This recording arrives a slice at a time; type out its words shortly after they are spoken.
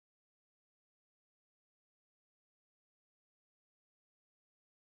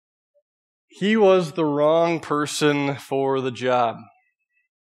He was the wrong person for the job.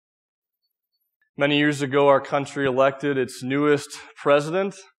 Many years ago, our country elected its newest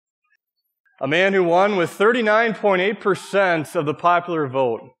president, a man who won with 39.8% of the popular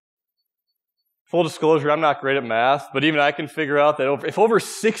vote. Full disclosure, I'm not great at math, but even I can figure out that if over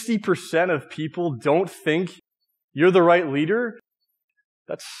 60% of people don't think you're the right leader,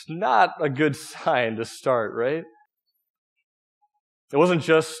 that's not a good sign to start, right? It wasn't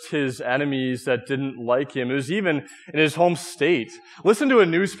just his enemies that didn't like him. It was even in his home state. Listen to a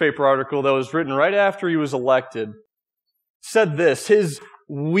newspaper article that was written right after he was elected. It said this: his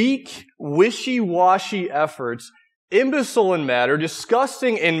weak, wishy-washy efforts, imbecile in matter,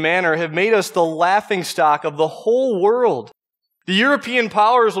 disgusting in manner, have made us the laughingstock of the whole world. The European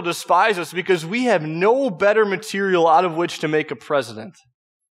powers will despise us because we have no better material out of which to make a president.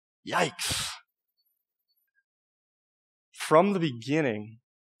 Yikes. From the beginning,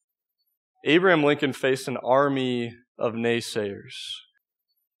 Abraham Lincoln faced an army of naysayers.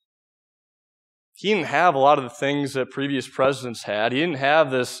 He didn't have a lot of the things that previous presidents had. He didn't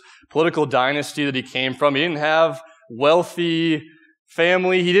have this political dynasty that he came from. He didn't have wealthy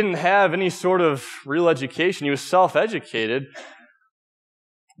family. He didn't have any sort of real education. He was self-educated.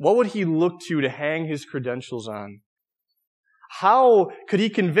 What would he look to hang his credentials on? How could he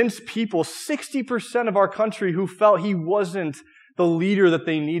convince people, 60% of our country, who felt he wasn't the leader that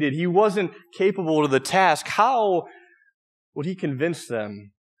they needed? He wasn't capable of the task. How would he convince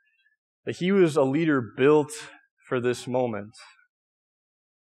them that he was a leader built for this moment?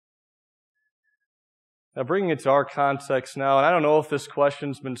 Now, bringing it to our context now, and I don't know if this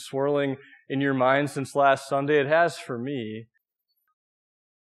question's been swirling in your mind since last Sunday. It has for me.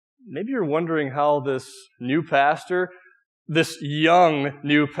 Maybe you're wondering how this new pastor, this young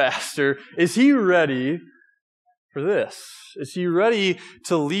new pastor, is he ready for this? Is he ready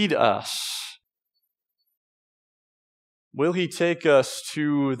to lead us? Will he take us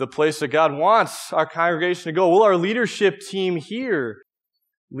to the place that God wants our congregation to go? Will our leadership team here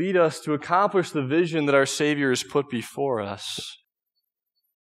lead us to accomplish the vision that our Savior has put before us?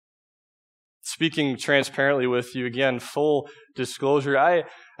 Speaking transparently with you, again, full disclosure, I've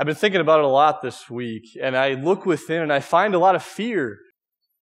been thinking about it a lot this week, and I look within and I find a lot of fear.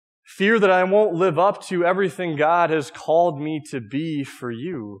 Fear that I won't live up to everything God has called me to be for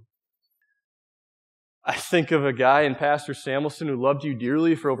you. I think of a guy in Pastor Samuelson who loved you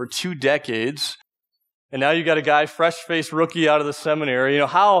dearly for over 2 decades, and now you got a guy, fresh-faced rookie out of the seminary. You know,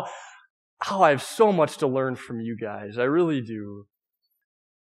 how I have so much to learn from you guys. I really do.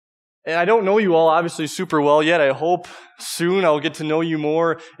 And I don't know you all obviously super well yet. I hope soon I'll get to know you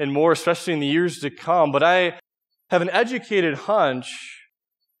more and more, especially in the years to come. But I have an educated hunch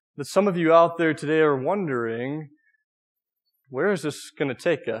that some of you out there today are wondering, where is this going to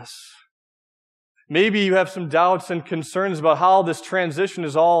take us? Maybe you have some doubts and concerns about how this transition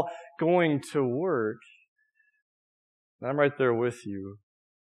is all going to work. And I'm right there with you.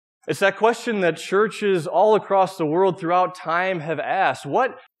 It's that question that churches all across the world throughout time have asked.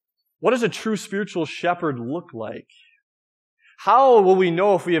 What does a true spiritual shepherd look like? How will we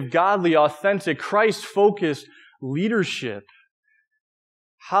know if we have godly, authentic, Christ-focused leadership?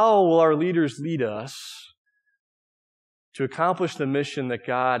 How will our leaders lead us to accomplish the mission that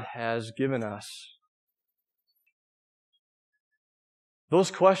God has given us? Those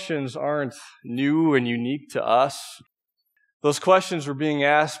questions aren't new and unique to us. Those questions were being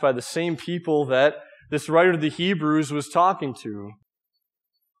asked by the same people that this writer of the Hebrews was talking to.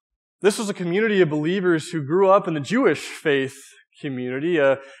 This was a community of believers who grew up in the Jewish faith community,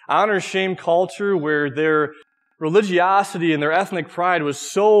 a honor-shame culture where their religiosity and their ethnic pride was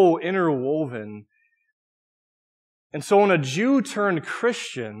so interwoven. And so when a Jew turned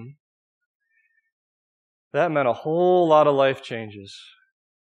Christian, that meant a whole lot of life changes.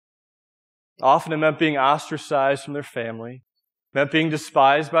 Often it meant being ostracized from their family, meant being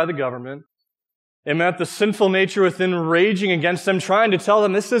despised by the government. It meant the sinful nature within raging against them, trying to tell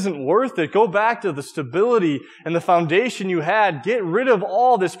them this isn't worth it. Go back to the stability and the foundation you had. Get rid of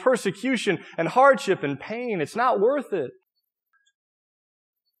all this persecution and hardship and pain. It's not worth it.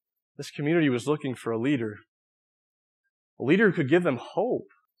 This community was looking for a leader who could give them hope,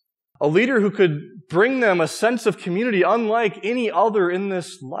 a leader who could bring them a sense of community unlike any other in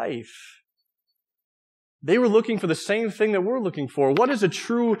this life. They were looking for the same thing that we're looking for. What does a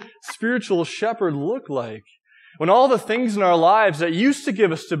true spiritual shepherd look like? When all the things in our lives that used to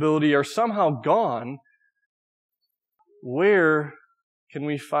give us stability are somehow gone, where can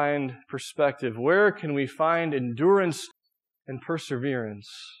we find perspective? Where can we find endurance and perseverance?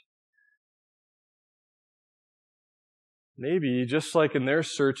 maybe, just like in their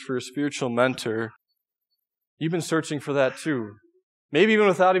search for a spiritual mentor, you've been searching for that too. Maybe even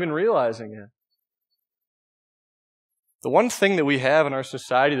without even realizing it. The one thing that we have in our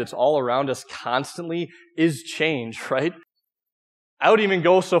society that's all around us constantly is change, right? I would even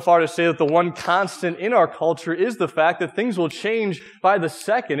go so far to say that the one constant in our culture is the fact that things will change by the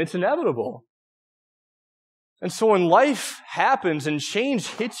second. It's inevitable. And so when life happens and change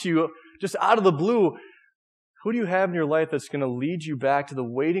hits you just out of the blue, who do you have in your life that's going to lead you back to the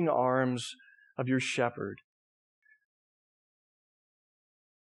waiting arms of your shepherd?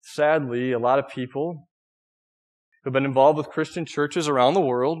 Sadly, a lot of people who've been involved with Christian churches around the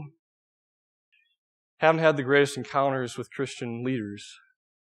world haven't had the greatest encounters with Christian leaders.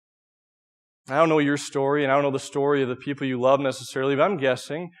 I don't know your story, and I don't know the story of the people you love necessarily, but I'm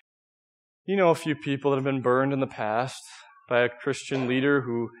guessing you know a few people that have been burned in the past by a Christian leader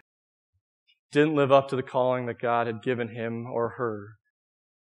who didn't live up to the calling that God had given him or her.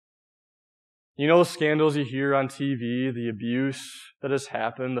 You know the scandals you hear on TV, the abuse that has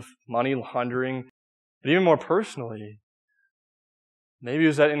happened, the money laundering, but even more personally, maybe it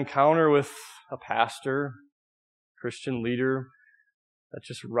was that encounter with a pastor, Christian leader, that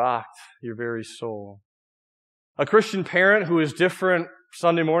just rocked your very soul. A Christian parent who is different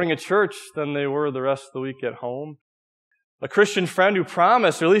Sunday morning at church than they were the rest of the week at home. A Christian friend who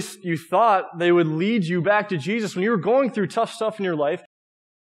promised, or at least you thought, they would lead you back to Jesus when you were going through tough stuff in your life,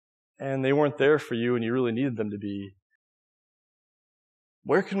 and they weren't there for you and you really needed them to be.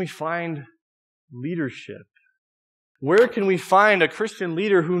 Where can we find leadership? Where can we find a Christian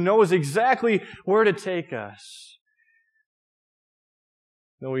leader who knows exactly where to take us?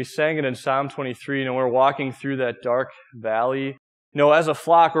 We sang it in Psalm 23, we're walking through that dark valley. As a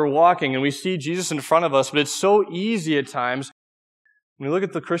flock, we're walking and we see Jesus in front of us, but it's so easy at times when we look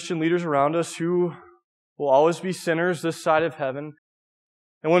at the Christian leaders around us who will always be sinners this side of heaven.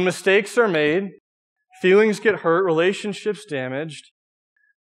 And when mistakes are made, feelings get hurt, relationships damaged,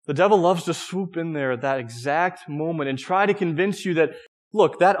 the devil loves to swoop in there at that exact moment and try to convince you that,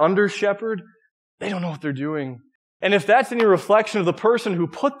 look, that under-shepherd, they don't know what they're doing. And if that's any reflection of the person who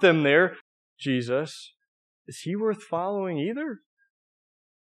put them there, Jesus, is he worth following either?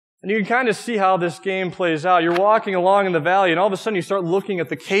 And you can kind of see how this game plays out. You're walking along in the valley, and all of a sudden you start looking at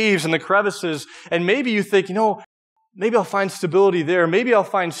the caves and the crevices, and maybe you think, maybe I'll find stability there. Maybe I'll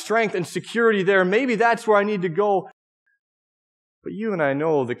find strength and security there. Maybe that's where I need to go. But you and I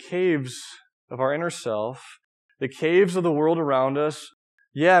know the caves of our inner self, the caves of the world around us,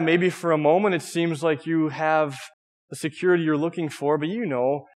 maybe for a moment it seems like you have the security you're looking for, but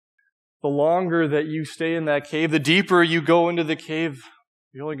the longer that you stay in that cave, the deeper you go into the cave,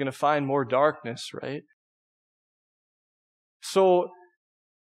 you're only going to find more darkness, right? So,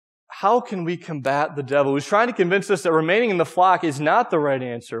 how can we combat the devil who's trying to convince us that remaining in the flock is not the right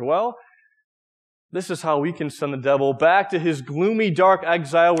answer? Well, this is how we can send the devil back to his gloomy, dark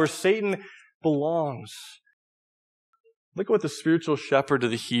exile where Satan belongs. Look at what the spiritual shepherd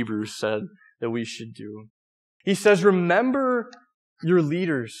of the Hebrews said that we should do. He says, remember your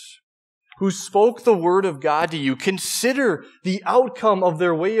leaders who spoke the word of God to you. Consider the outcome of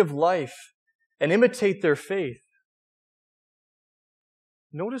their way of life and imitate their faith.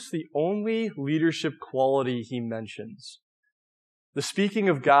 Notice the only leadership quality he mentions. The speaking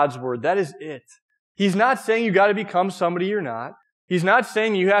of God's word, that is it. He's not saying you got to become somebody you're not. He's not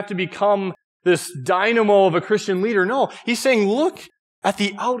saying you have to become this dynamo of a Christian leader. No, he's saying look at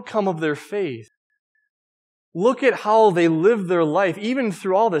the outcome of their faith. Look at how they lived their life. Even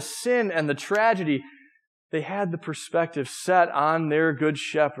through all the sin and the tragedy, they had the perspective set on their good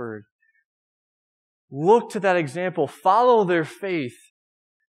shepherd. Look to that example. Follow their faith.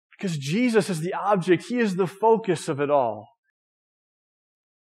 Because Jesus is the object. He is the focus of it all.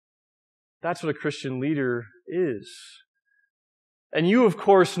 That's what a Christian leader is. And you, of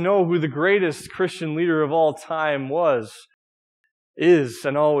course, know who the greatest Christian leader of all time was, is,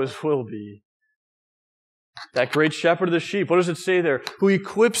 and always will be. That great shepherd of the sheep. What does it say there? Who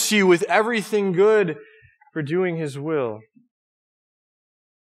equips you with everything good for doing His will.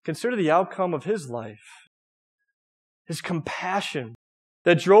 Consider the outcome of His life. His compassion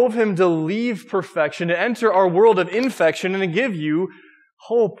that drove Him to leave perfection, to enter our world of infection, and to give you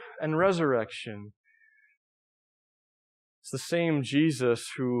hope and resurrection. It's the same Jesus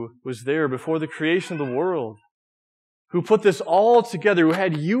who was there before the creation of the world, who put this all together, who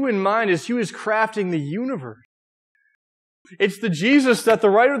had you in mind as He was crafting the universe. It's the Jesus that the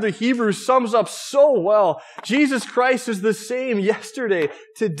writer of the Hebrews sums up so well. Jesus Christ is the same yesterday,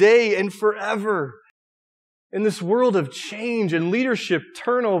 today, and forever. In this world of change and leadership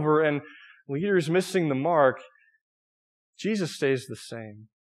turnover and leaders missing the mark, Jesus stays the same.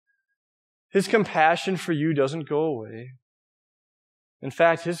 His compassion for you doesn't go away. In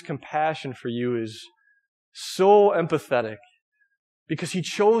fact, His compassion for you is so empathetic because He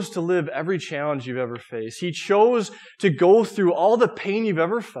chose to live every challenge you've ever faced. He chose to go through all the pain you've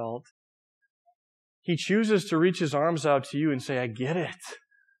ever felt. He chooses to reach His arms out to you and say, I get it.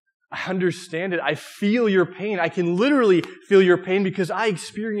 I understand it. I feel your pain. I can literally feel your pain because I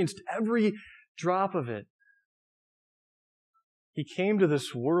experienced every drop of it. He came to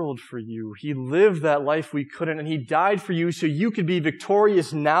this world for you. He lived that life we couldn't, and He died for you so you could be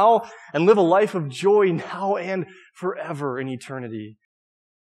victorious now and live a life of joy now and forever in eternity.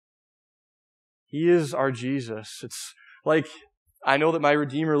 He is our Jesus. It's like, I know that my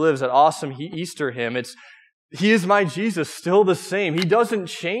Redeemer lives, that awesome Easter hymn. He is my Jesus, still the same. He doesn't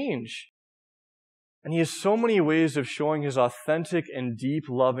change. And He has so many ways of showing His authentic and deep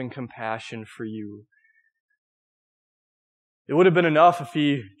love and compassion for you. It would have been enough if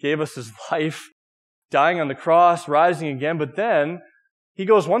He gave us His life, dying on the cross, rising again, but then He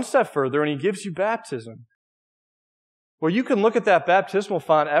goes one step further and He gives you baptism, where you can look at that baptismal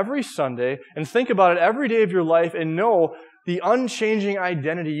font every Sunday and think about it every day of your life and know the unchanging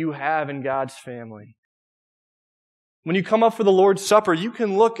identity you have in God's family. When you come up for the Lord's Supper, you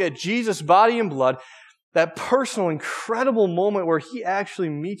can look at Jesus' body and blood, that personal, incredible moment where He actually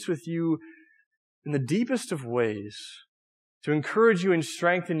meets with you in the deepest of ways to encourage you and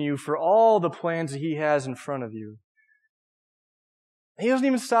strengthen you for all the plans that He has in front of you. He doesn't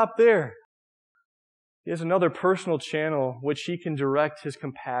even stop there. He has another personal channel which He can direct His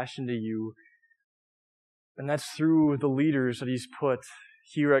compassion to you, and that's through the leaders that He's put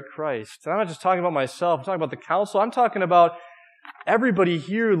here at Christ. I'm not just talking about myself. I'm talking about the council. I'm talking about everybody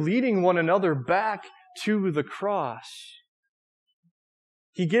here leading one another back to the cross.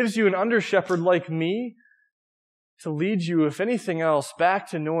 He gives you an under-shepherd like me to lead you, if anything else, back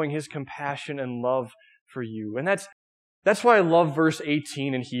to knowing His compassion and love for you. And that's why I love verse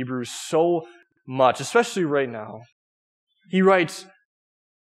 18 in Hebrews so much, especially right now. He writes,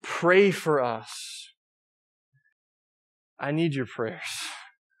 pray for us. I need your prayers.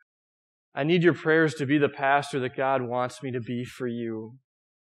 I need your prayers to be the pastor that God wants me to be for you.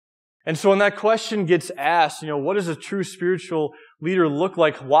 And so when that question gets asked, what does a true spiritual leader look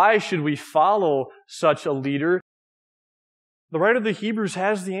like? Why should we follow such a leader? The writer of the Hebrews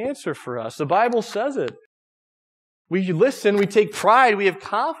has the answer for us. The Bible says it. We listen, we take pride, we have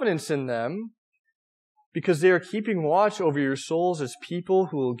confidence in them because they are keeping watch over your souls as people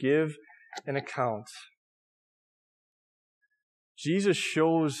who will give an account. Jesus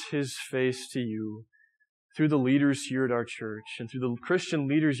shows His face to you through the leaders here at our church and through the Christian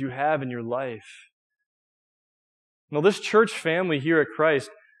leaders you have in your life. Now, this church family here at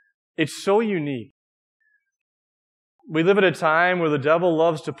Christ, it's so unique. We live at a time where the devil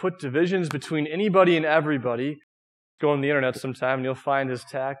loves to put divisions between anybody and everybody. Go on the internet sometime and you'll find his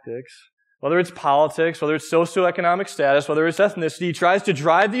tactics. Whether it's politics, whether it's socioeconomic status, whether it's ethnicity, he tries to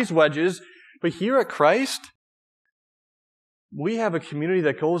drive these wedges. But here at Christ, we have a community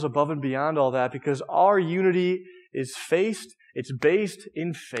that goes above and beyond all that because our unity is it's based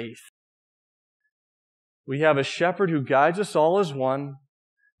in faith. We have a shepherd who guides us all as one.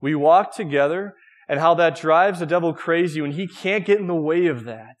 We walk together, and how that drives the devil crazy when he can't get in the way of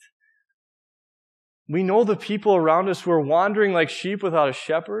that. We know the people around us who are wandering like sheep without a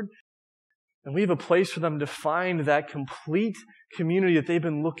shepherd, and we have a place for them to find that complete community that they've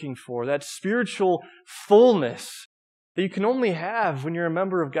been looking for, that spiritual fullness that you can only have when you're a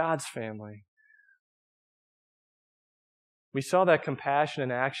member of God's family. We saw that compassion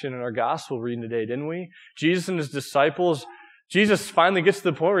in action in our gospel reading today, didn't we? Jesus and His disciples, Jesus finally gets to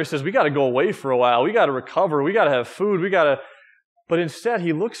the point where He says, we got to go away for a while. We got to recover. We got to have food. But instead,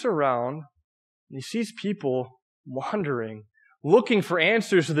 He looks around and He sees people wandering, looking for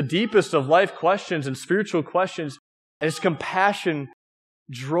answers to the deepest of life questions and spiritual questions. And His compassion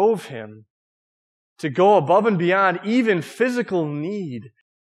drove Him to go above and beyond even physical need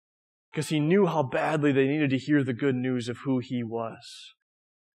because He knew how badly they needed to hear the good news of who He was.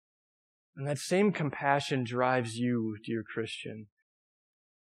 And that same compassion drives you, dear Christian.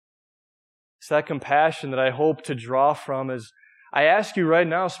 It's that compassion that I hope to draw from as I ask you right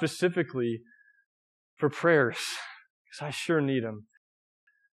now specifically for prayers, because I sure need them.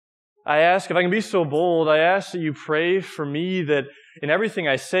 I ask, if I can be so bold, I ask that you pray for me that in everything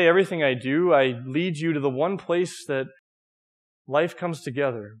I say, everything I do, I lead you to the one place that life comes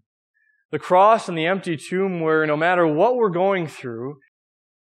together. The cross and the empty tomb where no matter what we're going through,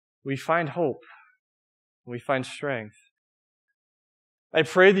 we find hope. We find strength. I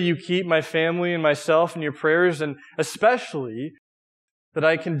pray that you keep my family and myself in your prayers, and especially that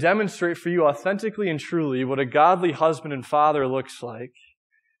I can demonstrate for you authentically and truly what a godly husband and father looks like.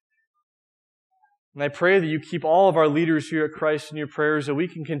 And I pray that you keep all of our leaders here at Christ in your prayers, that we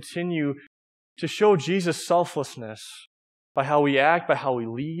can continue to show Jesus' selflessness by how we act, by how we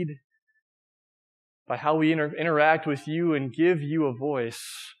lead, by how we interact with you and give you a voice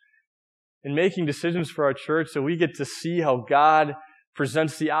in making decisions for our church, so we get to see how God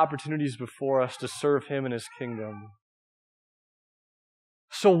presents the opportunities before us to serve Him in His kingdom.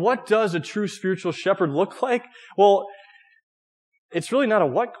 So what does a true spiritual shepherd look like? Well, it's really not a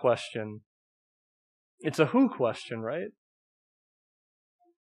what question. It's a who question, right? It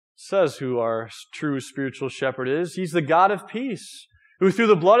says who our true spiritual shepherd is. He's the God of peace, who through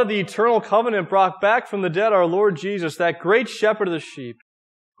the blood of the eternal covenant brought back from the dead our Lord Jesus, that great shepherd of the sheep,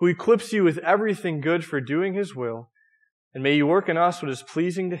 who equips you with everything good for doing His will, and may you work in us what is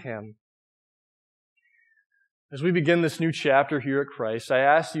pleasing to Him. As we begin this new chapter here at Christ, I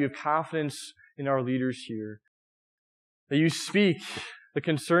ask that you have confidence in our leaders here, that you speak the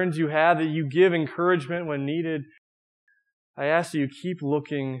concerns you have, that you give encouragement when needed. I ask that you keep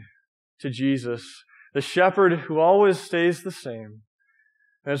looking to Jesus, the shepherd who always stays the same.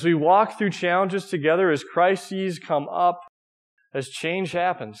 As we walk through challenges together, as crises come up, as change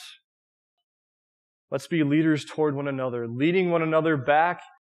happens, let's be leaders toward one another, leading one another back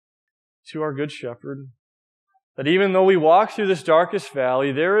to our good shepherd. That even though we walk through this darkest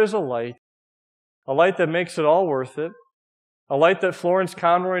valley, there is a light that makes it all worth it, a light that Florence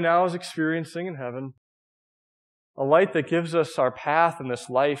Conroy now is experiencing in heaven, a light that gives us our path in this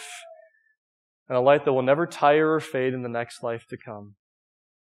life, and a light that will never tire or fade in the next life to come.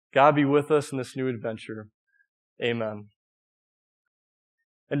 God be with us in this new adventure. Amen.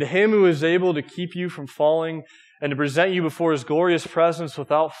 And to Him who is able to keep you from falling and to present you before His glorious presence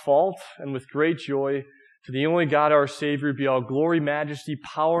without fault and with great joy, to the only God our Savior be all glory, majesty,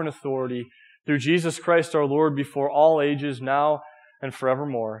 power, and authority through Jesus Christ our Lord before all ages, now and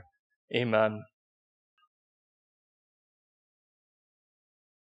forevermore. Amen.